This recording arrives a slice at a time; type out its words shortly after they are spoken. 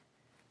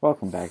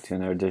Welcome back to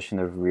another edition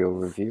of Real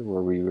Review,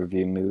 where we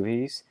review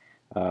movies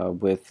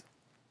with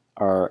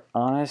our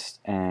honest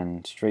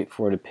and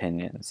straightforward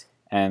opinions.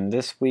 And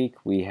this week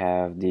we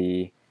have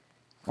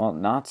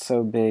not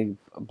so big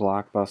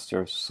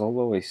blockbuster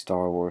Solo: A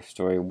Star Wars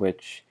Story,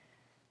 which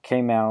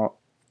came out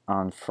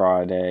on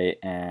Friday,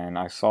 and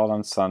I saw it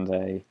on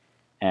Sunday,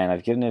 and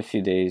I've given it a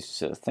few days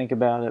to think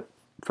about it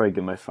before I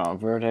give my final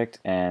verdict,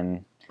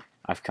 and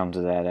I've come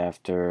to that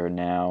after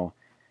now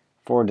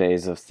 4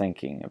 days of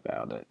thinking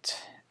about it.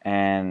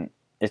 And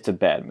it's a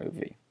bad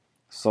movie.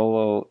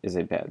 Solo is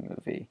a bad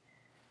movie.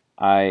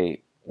 I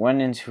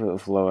went into it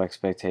with low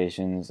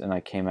expectations and I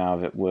came out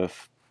of it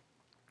with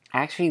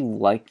actually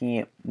liking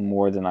it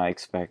more than I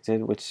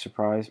expected, which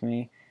surprised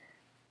me.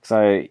 Because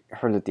I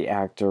heard that the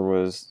actor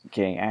was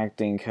getting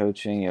acting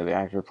coaching, the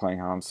actor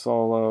playing Han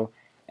Solo,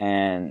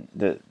 and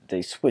that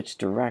they switched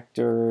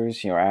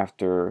directors,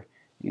 after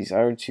these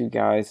other two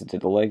guys that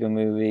did the Lego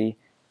movie.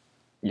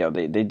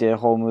 They did a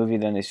whole movie,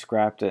 then they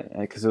scrapped it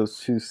because it was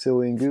too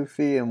silly and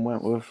goofy and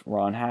went with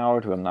Ron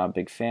Howard, who I'm not a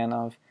big fan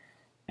of.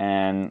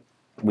 And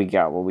we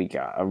got what we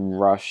got, a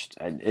rushed,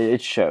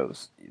 it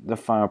shows, the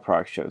final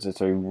product shows,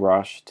 it's a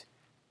rushed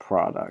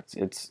product.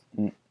 It's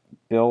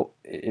built,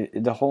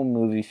 the whole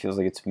movie feels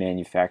like it's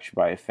manufactured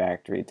by a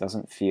factory. It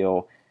doesn't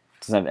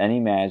have any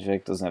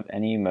magic, doesn't have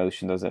any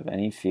emotion, doesn't have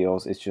any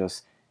feels. It's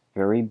just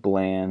very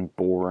bland,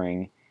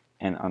 boring,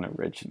 and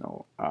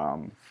unoriginal.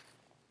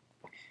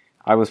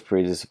 I was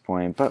pretty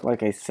disappointed, but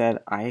like I said,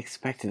 I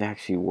expected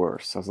actually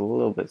worse. I was a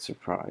little bit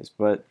surprised,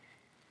 but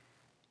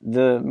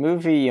the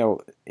movie,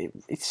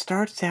 it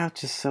starts out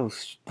just so,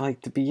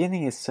 like, the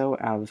beginning is so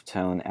out of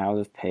tone, out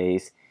of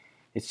pace.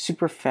 It's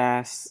super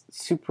fast,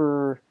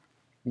 super,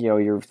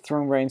 you're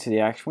thrown right into the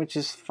action, which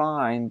is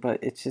fine,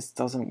 but it just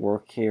doesn't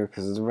work here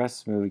because the rest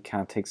of the movie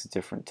kind of takes a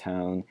different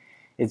tone.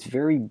 It's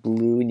very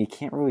blue, and you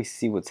can't really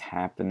see what's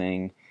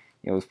happening.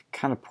 It's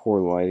kind of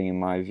poor lighting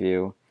in my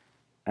view.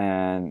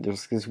 And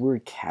there's this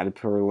weird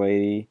caterpillar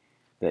lady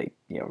that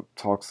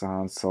talks to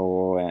Han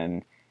Solo,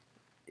 and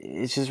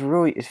it's just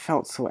really, it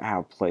felt so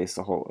out of place,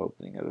 the whole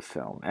opening of the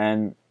film.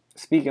 And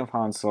speaking of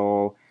Han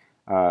Solo,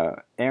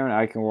 Aaron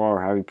Eichenwald,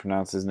 or how you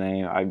pronounce his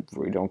name, I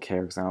really don't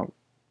care because I don't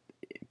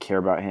care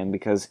about him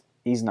because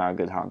he's not a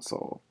good Han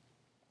Solo.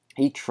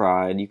 He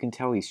tried, you can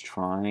tell he's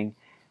trying,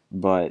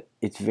 but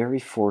it's very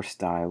forced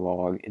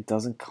dialogue. It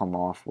doesn't come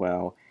off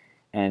well,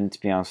 and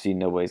to be honest with you,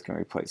 nobody's going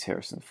to replace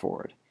Harrison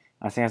Ford.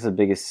 I think that's the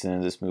biggest sin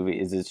of this movie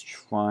is it's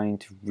trying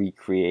to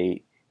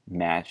recreate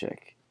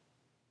magic.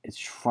 It's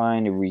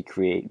trying to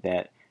recreate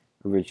that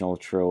original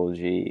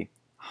trilogy,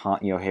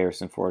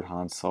 Harrison Ford,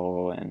 Han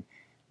Solo, and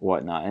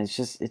whatnot. And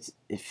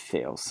it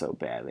fails so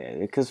badly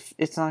because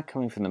it's not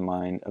coming from the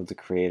mind of the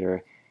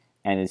creator,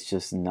 and it's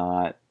just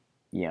not,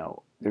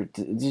 it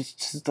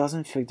just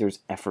doesn't feel like there's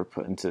effort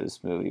put into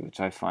this movie, which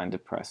I find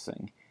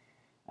depressing.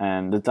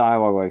 And the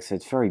dialogue, like I said,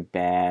 it's very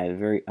bad,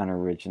 very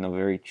unoriginal,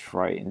 very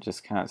trite, and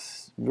just kind of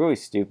really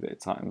stupid at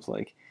times.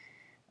 Like,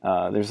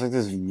 there's like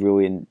this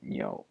really,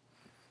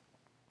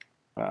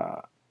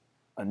 uh,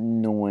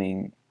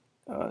 annoying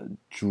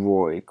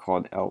droid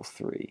called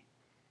L3,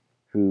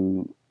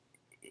 who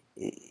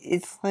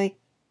it's like,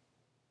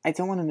 I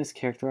don't want to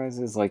mischaracterize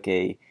it as like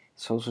a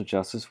social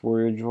justice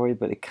warrior droid,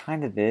 but it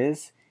kind of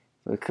is.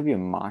 So it could be a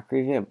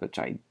mockery of it, which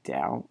I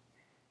doubt.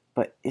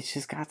 But it's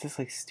just got this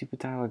like stupid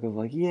dialogue of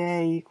like,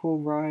 yay, equal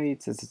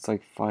rights, as it's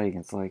like fighting.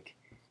 It's like,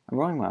 I'm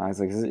rolling my eyes,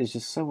 like, it's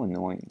just so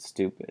annoying and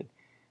stupid.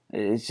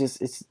 It's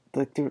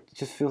like there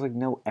just feels like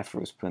no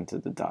effort was put into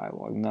the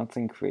dialogue.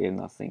 Nothing creative,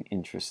 nothing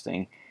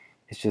interesting.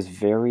 It's just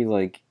very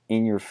like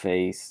in your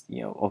face,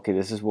 okay,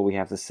 this is what we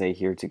have to say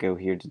here to go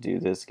here to do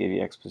this, give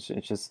you exposition.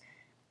 It's just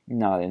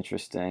not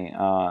interesting.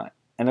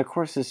 And of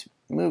course, this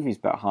movie's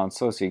about Han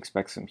Solo, so you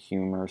expect some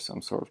humor,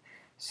 some sort of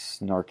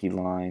snarky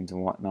lines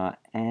and whatnot.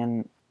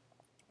 And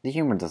the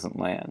humor doesn't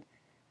land.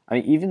 I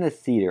mean, even the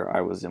theater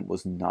I was in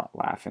was not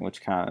laughing,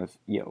 which kind of,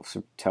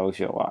 tells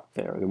you a lot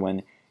there.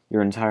 When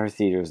your entire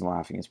theater is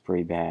laughing, it's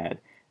pretty bad.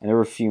 And there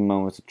were a few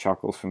moments of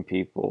chuckles from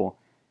people.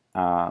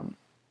 Um,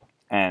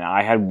 and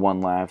I had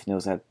one laugh, and it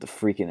was at the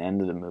freaking end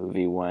of the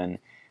movie when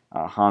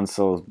Han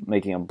Solo's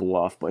making a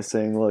bluff by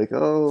saying, like,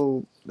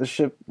 oh, the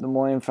ship, the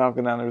Millennium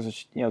Falcon down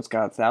there's it's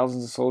got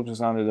thousands of soldiers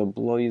on it, they'll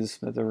blow you to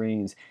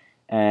smithereens.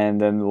 And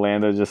then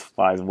Lando just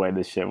flies away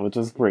the ship, which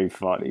was pretty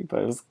funny.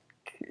 But it was,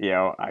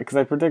 because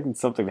I predicted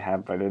something to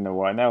happen, but I didn't know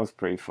what. And that was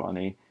pretty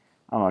funny.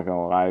 I'm not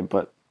gonna lie,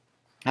 but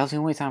that was the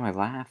only time I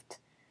laughed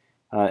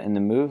in the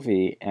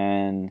movie.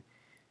 And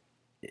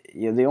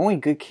the only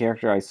good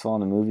character I saw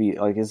in the movie,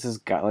 like, is this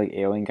guy, like,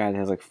 alien guy that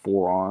has like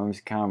four arms.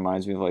 It kind of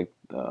reminds me of like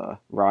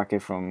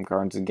Rocket from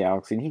Guardians of the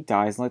Galaxy, and he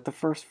dies in like the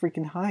first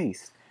freaking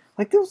heist.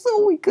 Like, that was the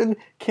only good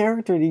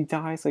character, and he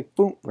dies like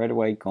boom, right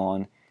away,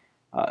 gone.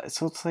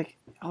 So it's like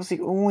I was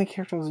the only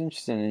character I was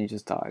interested in, and he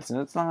just dies, and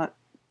it's not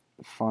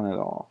fun at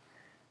all.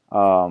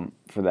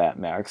 For that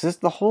matter, because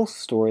the whole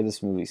story of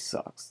this movie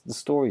sucks. The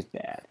story's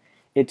bad.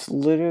 It's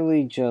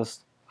literally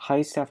just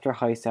heist after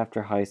heist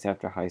after heist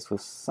after heist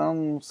with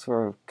some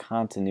sort of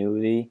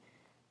continuity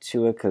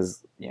to it,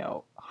 because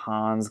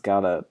Han's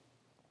gotta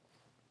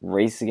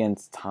race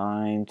against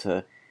time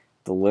to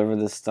deliver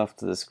this stuff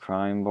to this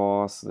crime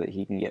boss so that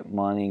he can get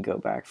money and go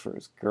back for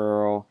his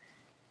girl.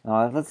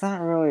 It's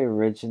not really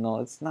original.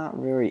 It's not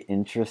very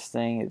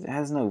interesting. It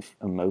has no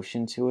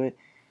emotion to it.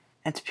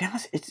 And to be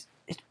honest, it's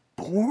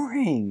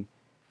boring.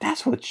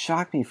 That's what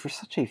shocked me for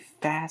such a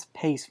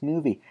fast-paced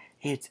movie.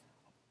 It's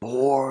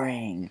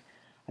boring.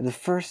 The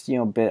first,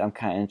 bit I'm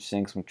kind of interested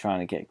because I'm trying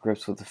to get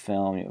grips with the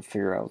film,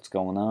 figure out what's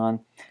going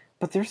on.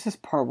 But there's this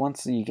part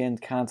once you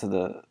get kind of to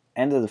the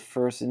end of the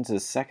first into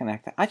the second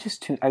act.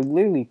 I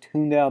literally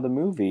tuned out of the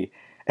movie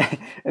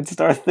and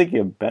started thinking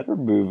of better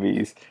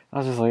movies. I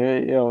was just like,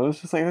 it was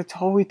just like I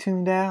totally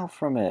tuned out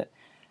from it.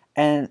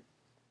 And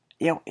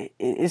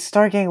it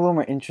started getting a little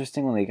more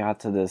interesting when they got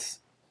to this,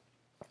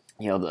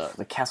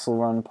 the Kessel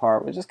Run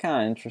part, which is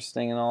kind of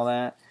interesting and all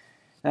that.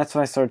 That's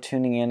when I started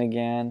tuning in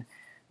again.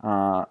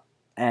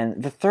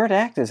 And the third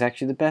act is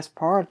actually the best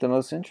part, the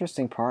most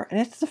interesting part, and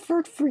it's the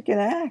third freaking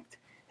act.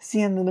 It's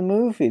the end of the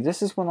movie.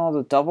 This is when all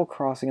the double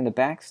crossing and the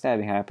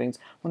backstabbing happens,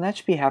 when that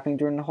should be happening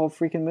during the whole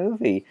freaking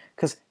movie.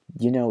 Because,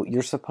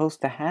 you're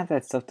supposed to have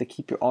that stuff to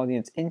keep your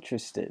audience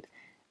interested.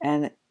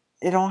 And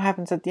it all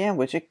happens at the end,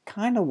 which it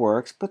kind of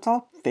works, but it's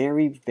all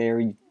very,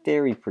 very,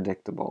 very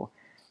predictable.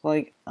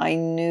 Like, I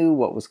knew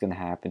what was going to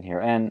happen here,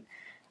 and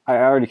I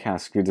already kind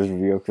of screwed this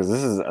review because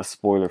this is a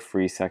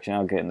spoiler-free section.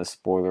 I'll get into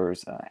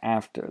spoilers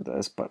after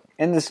this, but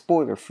in the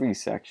spoiler-free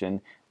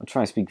section, I'm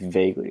trying to speak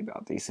vaguely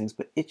about these things,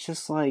 but it's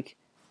just like,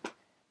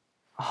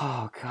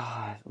 oh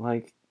god,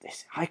 like,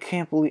 I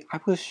can't believe, I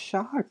was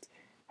shocked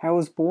how it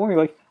was boring.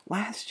 Like,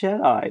 Last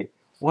Jedi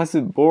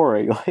wasn't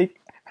boring. Like,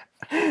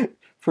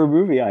 for a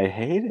movie I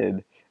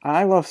hated.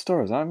 I love Star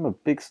Wars. I'm a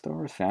big Star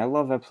Wars fan. I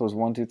love episodes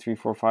 1, 2, 3,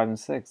 4, 5, and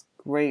 6.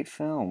 Great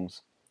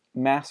films.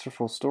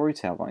 Masterful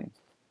storytelling.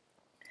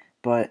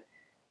 But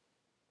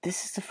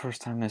this is the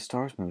first time in a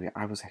Star Wars movie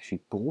I was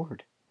actually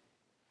bored.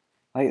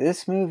 Like,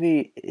 this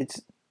movie,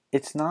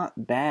 it's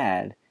not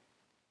bad,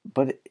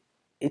 but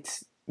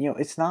it's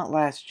not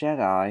Last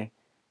Jedi,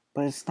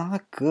 but it's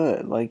not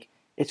good. Like,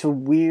 it's a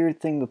weird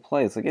thing to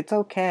play. It's like, it's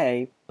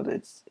okay, but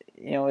it's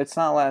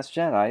not Last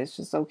Jedi. It's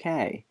just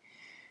okay.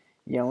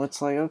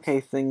 It's like, okay,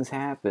 things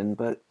happen,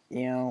 but,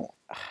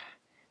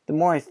 the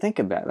more I think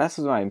about it, that's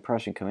what my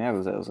impression coming out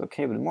was that it was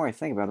okay, but the more I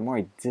think about it, the more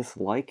I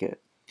dislike it.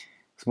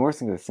 There's more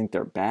things I think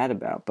they're bad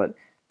about, but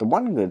the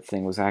one good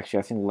thing was actually,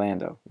 I think,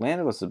 Lando.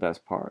 Lando was the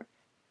best part.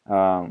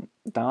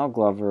 Donald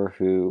Glover,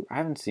 who I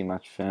haven't seen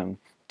much of him,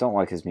 don't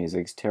like his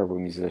music, he's a terrible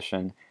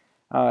musician.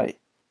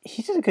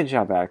 He did a good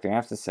job acting, I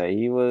have to say.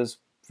 He was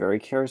very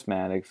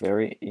charismatic,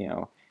 very,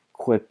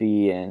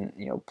 quippy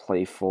and,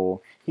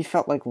 playful. He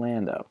felt like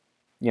Lando.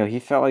 He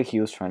felt like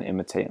he was trying to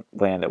imitate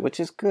Lando, which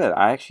is good.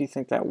 I actually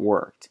think that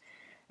worked.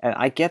 And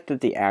I get that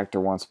the actor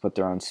wants to put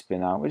their own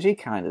spin on it, which he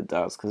kind of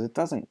does, because it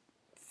doesn't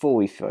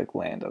fully feel like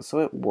Lando, so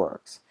it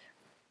works.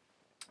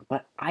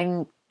 But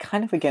I'm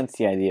kind of against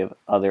the idea of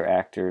other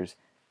actors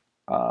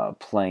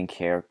playing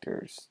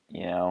characters,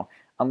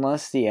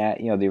 unless the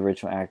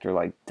original actor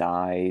like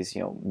dies,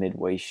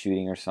 midway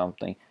shooting or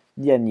something.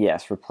 Then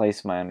yes,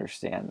 replace them. I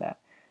understand that.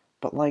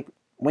 But like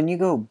when you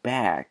go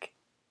back,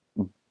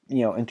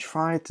 and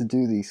try to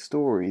do these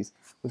stories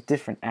with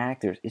different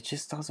actors, it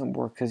just doesn't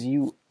work because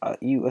you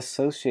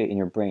associate in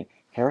your brain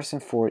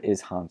Harrison Ford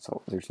is Han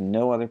Solo. There's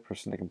no other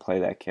person that can play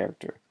that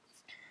character,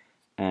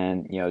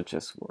 and it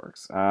just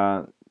works.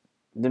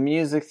 The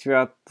music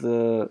throughout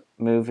the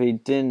movie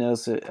didn't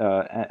notice it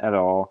at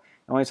all.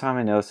 The only time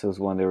I noticed it was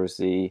when there was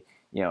the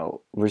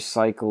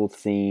recycled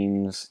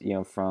themes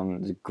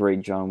from the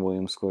great John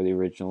Williams score, the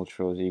original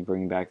trilogy,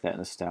 bringing back that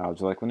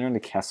nostalgia. Like when they're in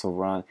the Kessel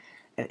Run,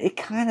 it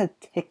kind of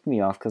ticked me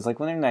off because like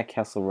when they're in that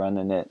Kessel Run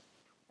and it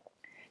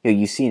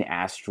you see an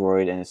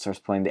asteroid and it starts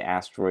playing the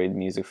asteroid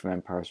music from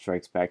Empire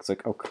Strikes Back. It's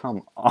like, oh,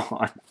 come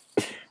on.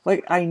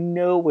 Like, I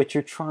know what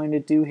you're trying to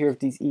do here with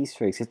these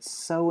Easter eggs. It's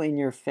so in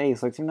your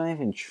face. Like, they're not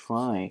even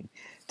trying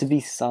to be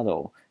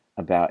subtle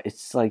about it.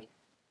 It's like,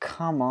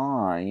 come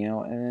on,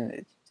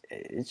 and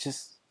it's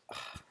just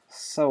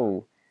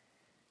so,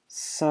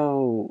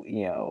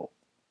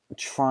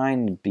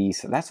 trying to be.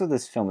 So that's what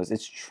this film is.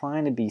 It's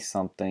trying to be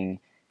something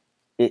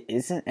it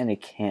isn't and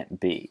it can't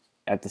be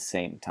at the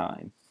same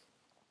time.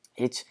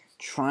 It's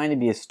trying to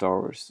be a Star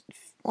Wars.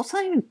 Well, it's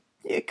not even.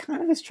 It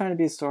kind of is trying to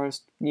be a Star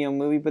Wars,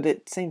 movie, but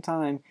at the same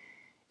time,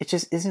 it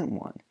just isn't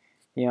one.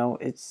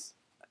 It's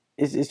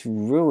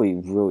really,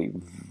 really,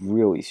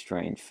 really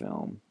strange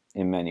film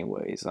in many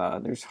ways.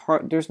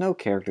 There's no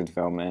character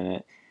development in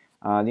it.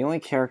 The only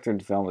character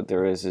development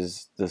there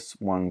is this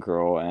one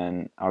girl,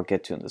 and I'll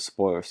get to it in the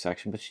spoiler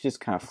section. But she just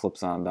kind of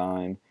flips on a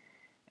dime,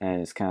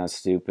 and it's kind of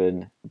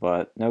stupid.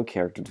 But no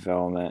character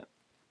development.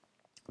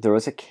 There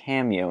was a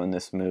cameo in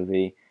this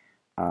movie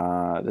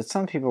that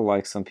some people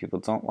like, some people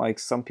don't like.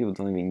 Some people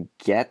don't even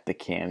get the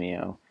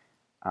cameo.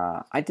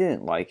 I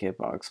didn't like it,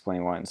 but I'll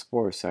explain why in the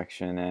spoiler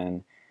section.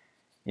 And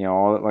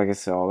like I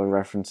said, all the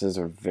references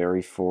are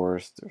very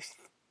forced. They're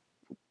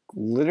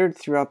littered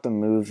throughout the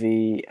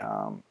movie.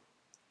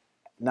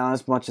 not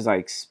as much as I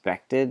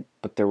expected,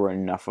 but there were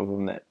enough of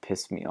them that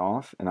pissed me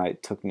off, and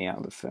it took me out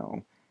of the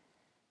film.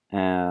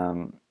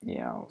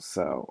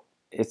 So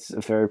it's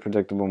a very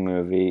predictable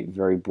movie,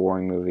 very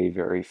boring movie,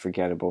 very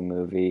forgettable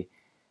movie,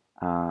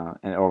 and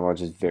overall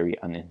just very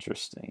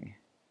uninteresting.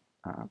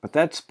 But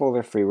that's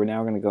spoiler free. We're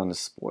now going to go into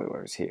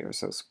spoilers here.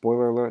 So,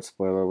 spoiler alert,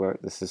 spoiler alert.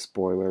 This is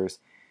spoilers.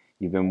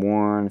 You've been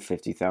warned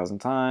 50,000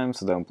 times,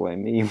 so don't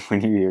blame me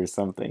when you hear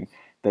something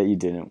that you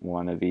didn't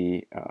want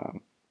to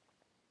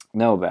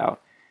know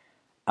about.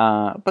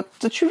 But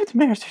the truth of the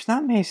matter is, there's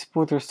not many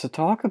spoilers to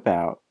talk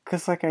about.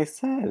 Because, like I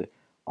said,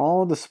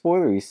 all the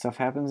spoilery stuff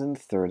happens in the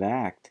third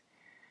act.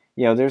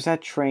 There's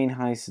that train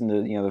heist in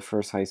the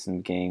first heist in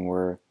the game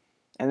where,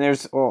 and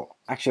actually I'll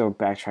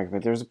backtrack a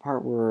bit. There's a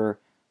part where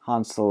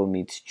Han Solo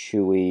meets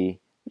Chewie,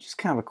 which is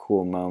kind of a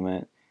cool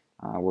moment,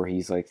 where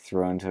he's like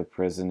thrown to a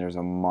prison. There's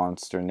a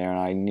monster in there, and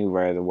I knew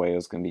right away it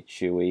was going to be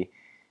Chewie,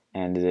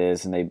 and it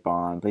is, and they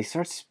bond. But he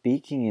starts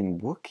speaking in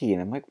Wookiee,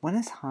 and I'm like, when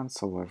has Han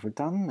Solo ever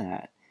done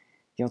that?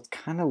 It's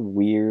kind of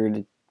weird.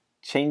 It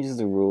changes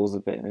the rules a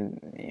bit,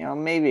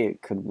 and maybe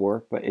it could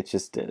work, but it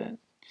just didn't.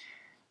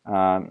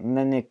 And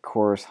then, of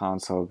course, Han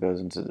Solo goes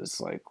into this,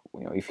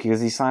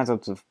 because he signs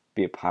up to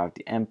be a pilot of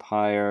the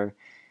Empire,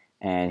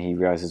 and he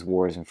realizes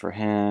war isn't for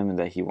him, and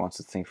that he wants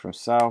to think for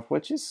himself,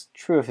 which is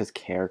true of his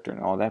character and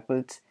all that, but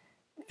it's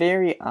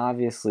very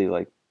obviously,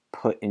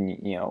 put in,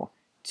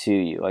 to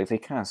you. Like, they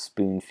kind of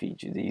spoon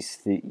feed you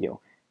these,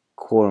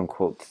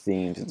 quote-unquote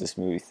themes that this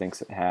movie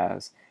thinks it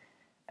has.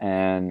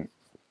 And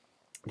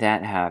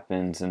that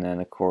happens, and then,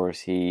 of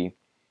course, he,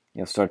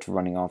 starts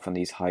running off on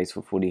these heists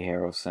with Woody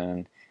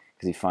Harrelson,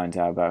 because he finds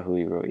out about who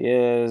he really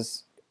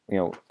is,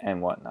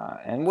 and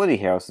whatnot. And Woody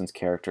Harrelson's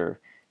character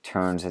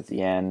turns at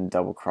the end,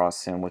 double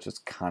cross him, which is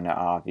kind of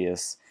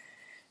obvious.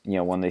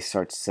 When they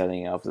start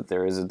setting up that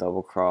there is a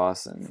double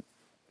cross and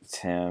it's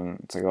him,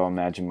 it's like, oh,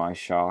 imagine my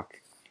shock.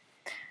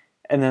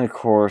 And then, of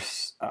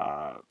course,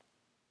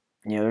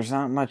 there's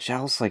not much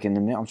else like in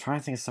the middle. I'm trying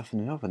to think of stuff in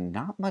the middle, but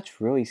not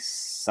much really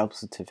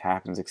substantive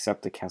happens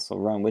except the Kessel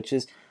Run, which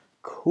is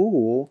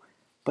cool,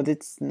 but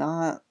it's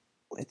not.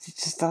 It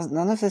just doesn't.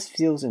 None of this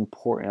feels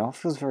important. It all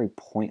feels very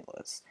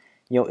pointless.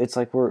 It's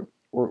like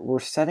we're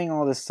setting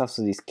all this stuff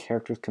so these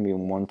characters can be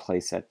in one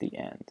place at the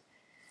end.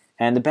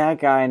 And the bad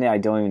guy in it, I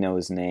don't even know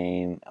his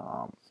name.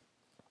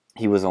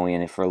 He was only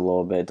in it for a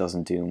little bit.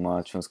 Doesn't do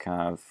much. It was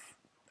kind of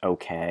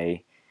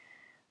okay.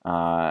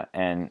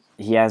 And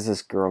he has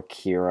this girl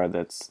Kira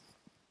that's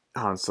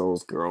Han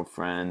Solo's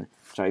girlfriend,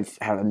 which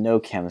I have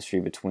no chemistry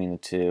between the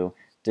two.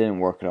 Didn't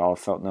work at all.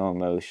 Felt no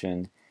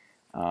emotion.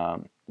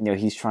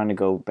 He's trying to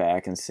go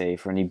back and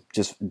save her, and he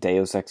just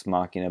Deus Ex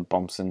Machina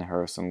bumps into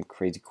her some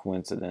crazy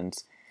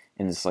coincidence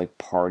in this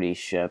party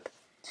ship,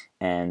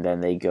 and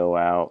then they go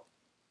out.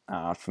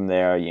 From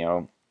there,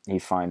 he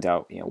finds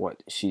out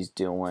what she's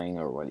doing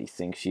or what he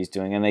thinks she's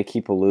doing, and they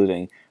keep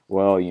alluding.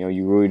 Well,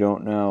 you really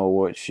don't know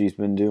what she's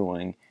been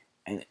doing,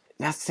 and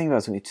that's the thing about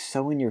this movie. It's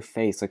so in your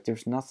face. Like,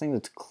 there's nothing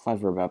that's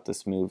clever about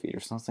this movie.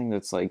 There's nothing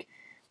that's like,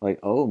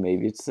 oh,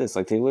 maybe it's this.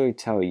 Like, they literally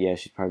tell you, yeah,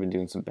 she's probably been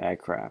doing some bad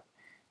crap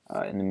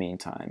in the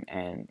meantime,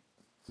 and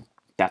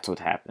that's what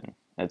happened.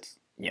 That's,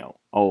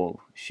 oh,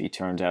 she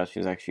turns out she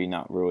was actually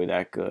not really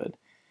that good,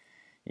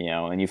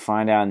 and you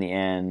find out in the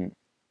end,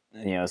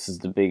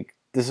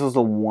 this was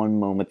the one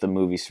moment the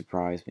movie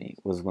surprised me,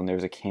 was when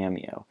there's a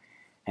cameo,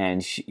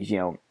 and she,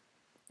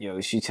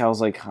 she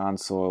tells Han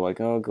Solo,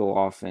 oh, go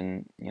off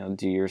and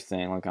do your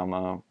thing, I'm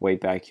gonna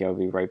wait back here, I'll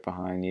be right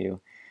behind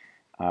you,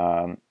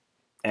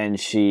 and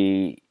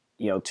she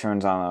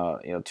turns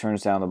down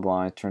the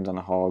blind, turns on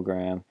the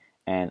hologram,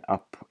 and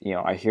up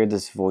I hear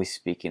this voice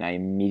speaking. I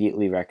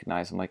immediately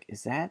recognize. I'm like,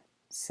 is that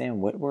Sam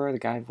Witwer, the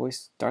guy who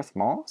voiced Darth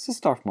Maul? Is this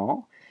Darth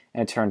Maul?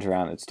 And it turns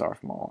around, it's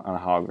Darth Maul on a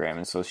hologram,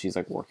 and so she's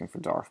working for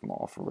Darth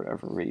Maul for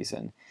whatever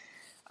reason,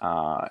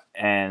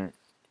 and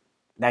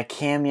that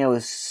cameo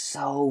is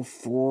so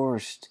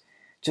forced,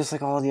 just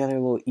like all the other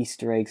little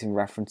Easter eggs and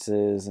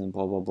references and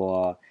blah blah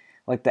blah.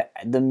 Like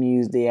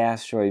the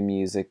asteroid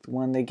music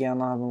when they get on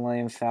the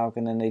Millennium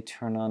Falcon and they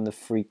turn on the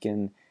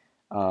freaking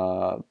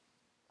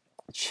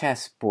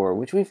chessboard,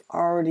 which we've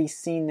already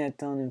seen that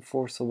done in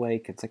Force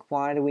Awakens.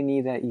 Why do we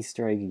need that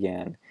Easter egg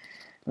again?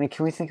 I mean,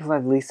 can we think of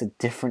at least a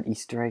different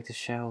Easter egg to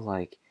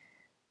show?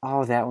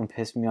 Oh, that one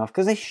pissed me off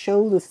because they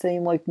show the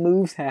same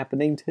moves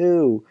happening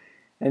too,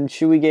 and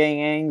Chewie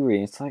getting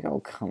angry. It's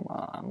oh, come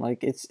on!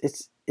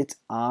 It's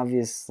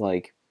obvious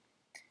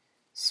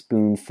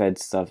spoon-fed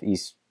stuff,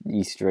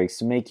 Easter eggs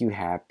to make you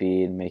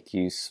happy and make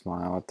you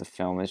smile at the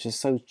film. It's just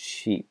so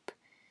cheap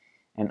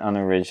and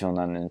unoriginal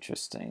and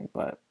uninteresting.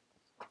 But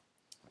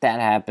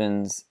that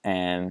happens,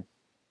 and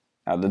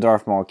the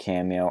Darth Maul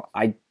cameo.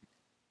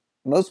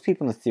 Most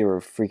people in the theater are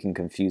freaking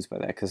confused by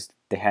that because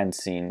they hadn't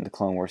seen the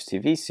Clone Wars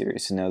TV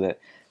series to know that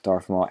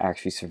Darth Maul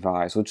actually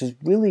survives, which is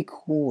really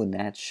cool in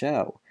that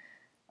show.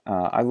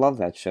 I love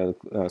that show,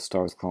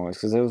 Star Wars Clone Wars,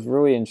 because it was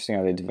really interesting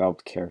how they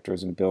developed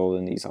characters and build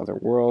in these other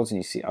worlds, and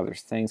you see other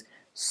things.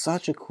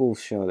 Such a cool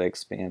show that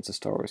expands the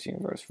Star Wars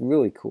universe.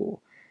 Really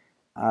cool.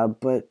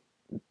 But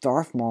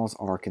Darth Maul's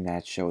arc in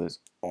that show is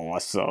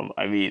awesome.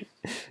 I mean,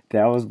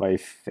 that was my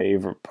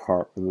favorite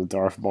part of the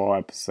Darth Maul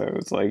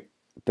episodes. Like,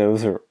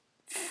 those are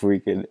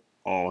freaking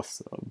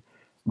awesome.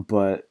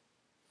 But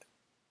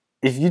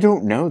if you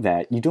don't know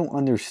that, you don't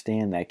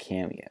understand that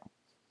cameo.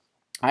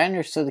 I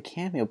understood the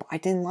cameo, but I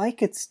didn't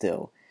like it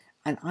still.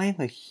 And I'm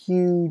a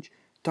huge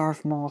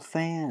Darth Maul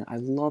fan. I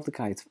love the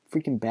guy. It's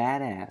freaking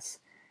badass.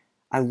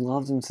 I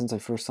loved him since I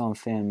first saw him in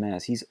Phantom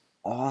Menace. He's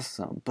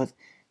awesome. But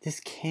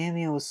this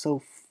cameo is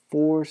so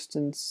forced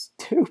and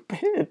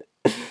stupid.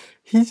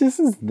 He just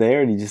is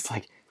there and he just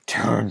like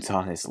turns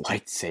on his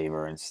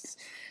lightsaber and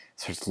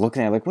starts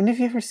looking at it. Like, when have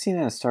you ever seen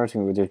that in a Star Wars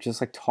movie where they're just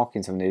like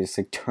talking to something, they just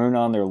like turn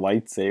on their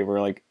lightsaber?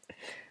 Like,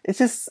 it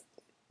just,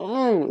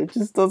 oh, it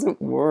just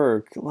doesn't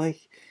work.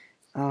 Like,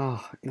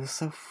 oh, it was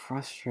so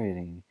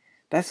frustrating.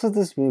 That's what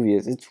this movie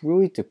is. It's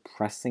really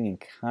depressing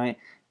and kind.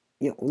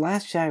 You know,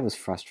 Last Jedi was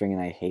frustrating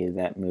and I hated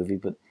that movie,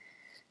 but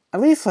at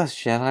least Last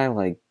Jedi,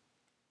 like,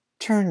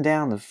 turned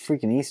down the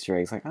freaking Easter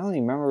eggs. Like, I don't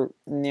even remember,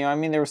 I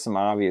mean, there was some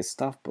obvious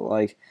stuff, but,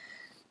 like,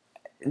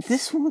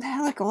 this one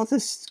had, like, all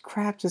this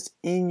crap just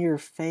in your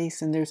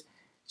face, and there's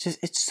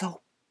just, it's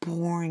so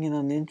boring and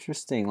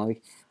uninteresting.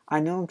 Like, I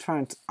know I'm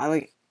trying to,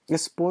 the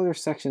spoiler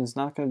section's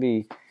not going to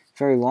be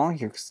very long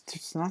here, because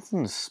there's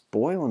nothing to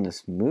spoil in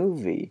this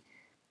movie.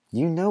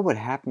 You know what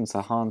happens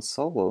to Han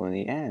Solo in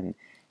the end.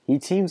 He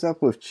teams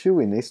up with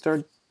Chewie, and they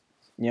start,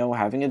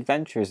 having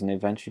adventures, and they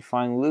eventually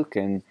find Luke,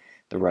 and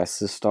the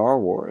rest is Star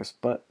Wars.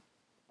 But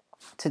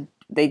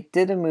they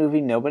did a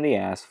movie nobody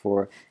asked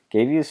for,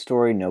 gave you a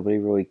story nobody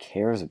really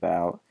cares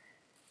about,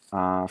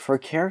 for a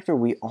character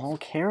we all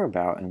care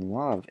about and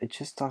love. It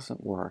just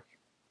doesn't work.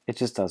 It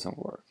just doesn't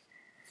work.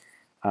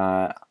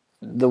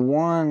 The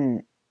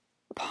one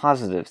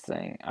positive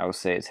thing I would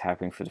say is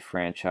happening for the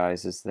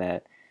franchise is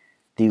that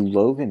the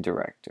Logan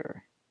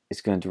director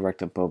is going to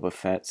direct a Boba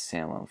Fett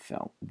standalone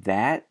film.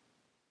 That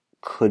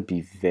could be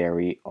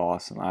very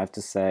awesome. I have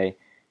to say,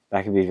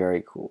 that could be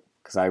very cool.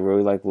 Because I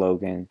really like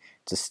Logan.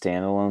 It's a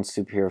standalone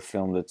superhero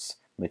film that's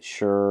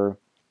mature.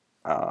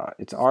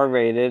 It's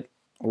R-rated,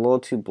 a little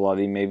too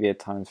bloody maybe at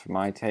times for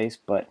my taste,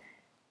 but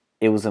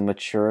it was a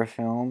mature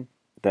film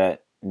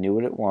that knew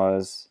what it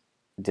was,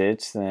 did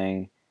its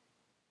thing,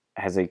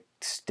 has a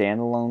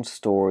standalone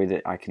story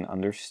that I can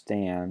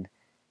understand.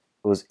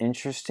 It was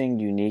interesting,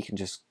 unique, and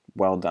just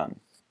well done.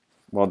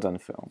 Well done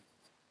film.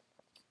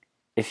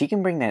 If he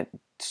can bring that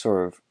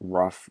sort of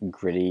rough,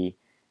 gritty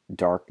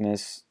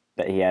darkness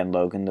that he had in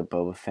Logan to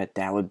Boba Fett,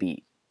 that would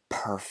be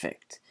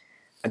perfect.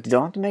 You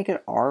don't have to make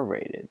it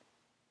R-rated,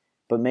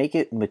 but make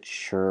it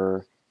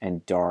mature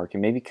and dark,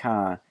 and maybe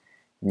kind of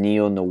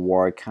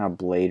neo-noir, kind of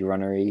Blade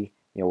Runner-y,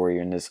 where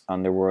you're in this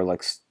underworld,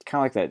 like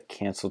kind of like that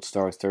canceled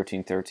Star Wars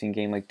 1313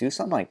 game. Like, do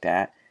something like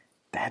that.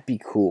 That'd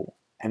be cool.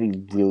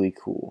 That'd be really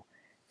cool.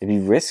 It'd be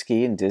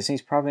risky, and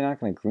Disney's probably not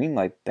going to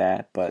greenlight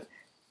that, but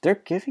they're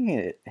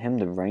giving him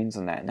the reins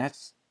on that, and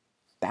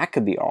that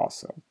could be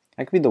awesome.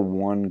 That could be the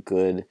one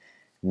good,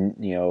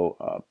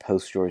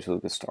 post George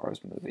Lucas Star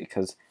Wars movie,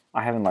 because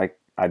I didn't like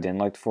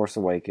The Force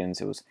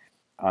Awakens. It was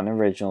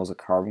unoriginal. It was a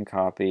carbon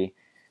copy.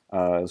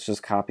 It was just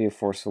a copy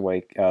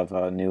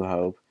of New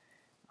Hope.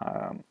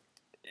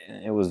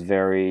 It was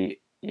very,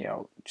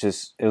 it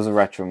was a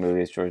retro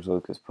movie, as George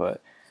Lucas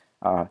put.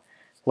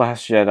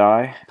 Last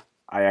Jedi,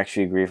 I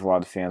actually agree with a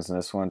lot of fans on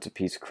this one. It's a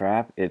piece of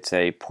crap. It's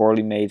a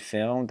poorly made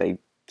film. They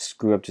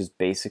screw up just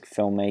basic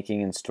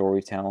filmmaking and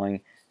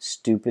storytelling.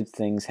 Stupid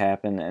things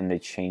happen, and they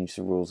change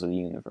the rules of the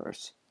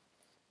universe.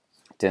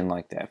 Didn't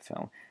like that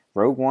film.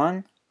 Rogue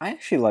One, I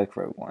actually like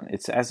Rogue One.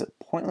 It's as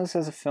pointless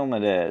as a film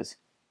it is.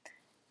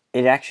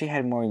 It actually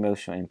had more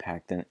emotional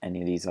impact than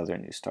any of these other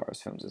new Star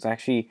Wars films. It's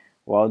actually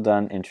well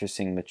done,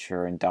 interesting,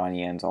 mature, and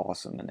Donnie Yen's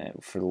awesome in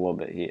it for the little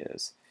bit he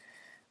is.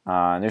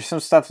 There's some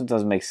stuff that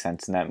doesn't make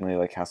sense in that movie,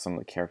 like how some of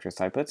the characters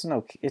type, but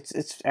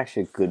it's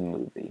actually a good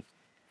movie.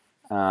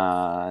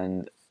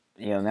 And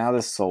now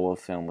this Solo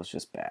film was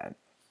just bad.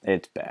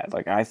 It's bad.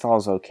 Like, I thought it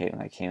was okay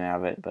when I came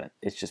out of it, but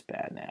it's just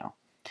bad now.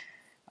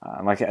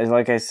 Like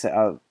I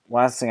said,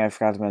 last thing I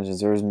forgot to mention is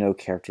there is no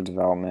character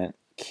development.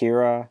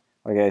 Kira,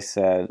 like I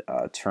said,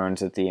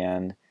 turns at the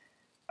end,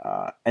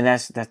 and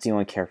that's the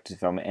only character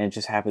development, and it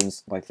just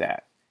happens like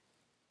that.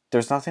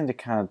 There's nothing that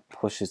kind of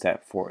pushes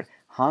that forward.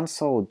 Han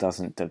Solo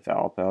doesn't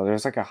develop though.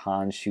 There's like a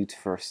Han shoots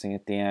first thing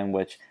at the end,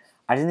 which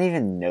I didn't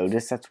even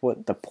notice. That's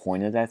what the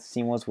point of that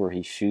scene was, where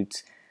he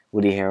shoots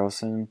Woody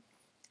Harrelson.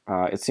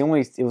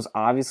 It was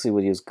obviously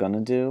what he was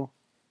gonna do.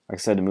 Like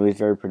I said, the movie's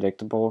very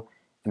predictable,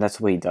 and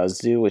that's what he does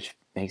do, which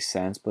makes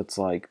sense. But it's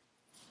like,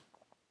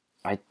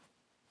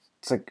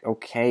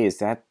 okay, is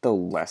that the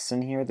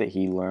lesson here, that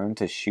he learned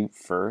to shoot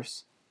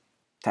first,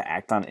 to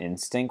act on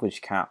instinct, which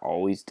he kind of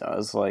always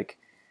does? Like,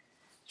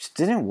 just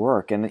didn't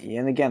work. And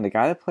again, the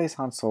guy that plays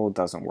Han Solo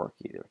doesn't work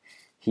either.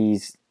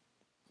 He's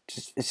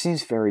just, it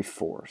seems very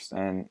forced,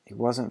 and he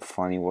wasn't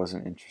funny,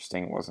 wasn't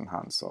interesting, wasn't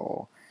Han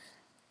Solo.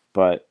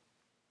 But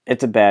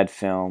it's a bad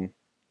film.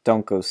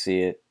 Don't go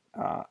see it.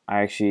 I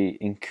actually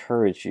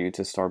encourage you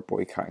to start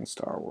boycotting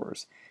Star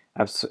Wars.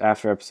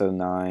 After episode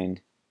 9,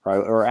 right?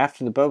 Or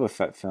after the Boba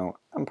Fett film,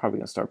 I'm probably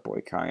gonna start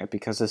boycotting it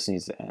because this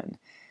needs to end.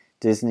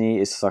 Disney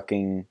is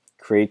sucking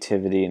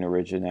creativity and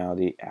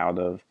originality out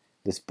of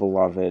this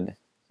beloved,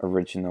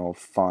 original,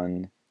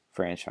 fun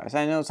franchise.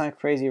 I know it's not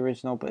crazy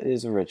original, but it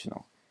is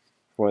original.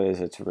 What is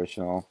it's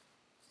original?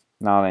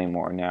 Not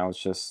anymore. Now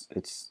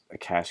it's a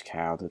cash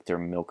cow that they're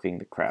milking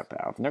the crap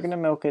out of. And they're gonna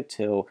milk it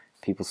till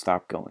people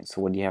stop going.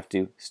 So what do you have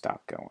to do?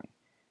 Stop going.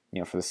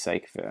 For the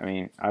sake of it. I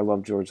mean, I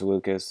love George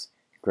Lucas,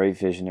 great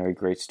visionary,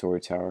 great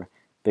storyteller.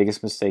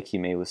 Biggest mistake he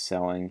made was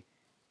selling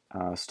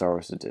Star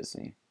Wars to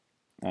Disney,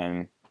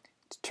 and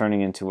it's turning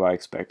into what I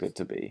expect it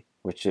to be,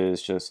 which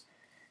is just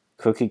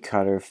cookie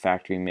cutter,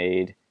 factory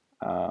made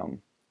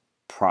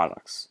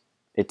products.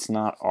 It's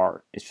not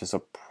art; it's just a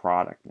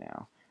product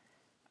now.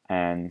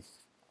 And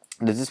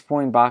the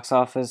disappointing box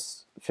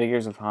office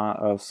figures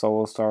of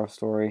Solo Star Wars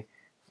Story,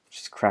 which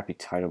is a crappy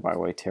title by the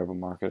way, terrible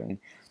marketing,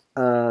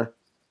 uh,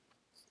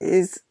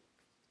 is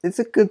it's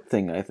a good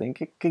thing. I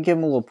think it could give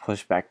them a little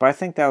pushback, but I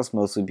think that was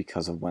mostly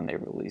because of when they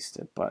released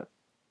it. But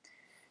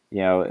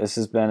this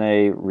has been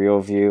a real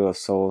view of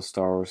Solo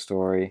Star Wars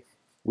Story.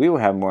 We will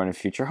have more in the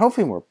future,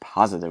 hopefully more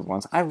positive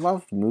ones. I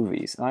love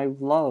movies, and I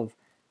love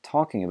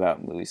talking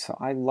about movies. So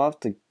I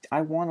want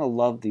to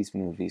love these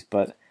movies,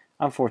 but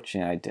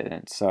unfortunately I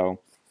didn't. So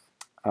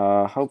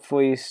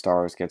hopefully Star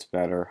Wars gets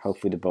better.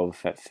 Hopefully the Boba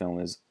Fett film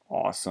is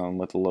awesome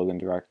with the Logan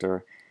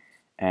director,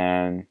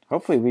 and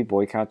hopefully we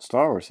boycott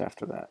Star Wars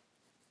after that.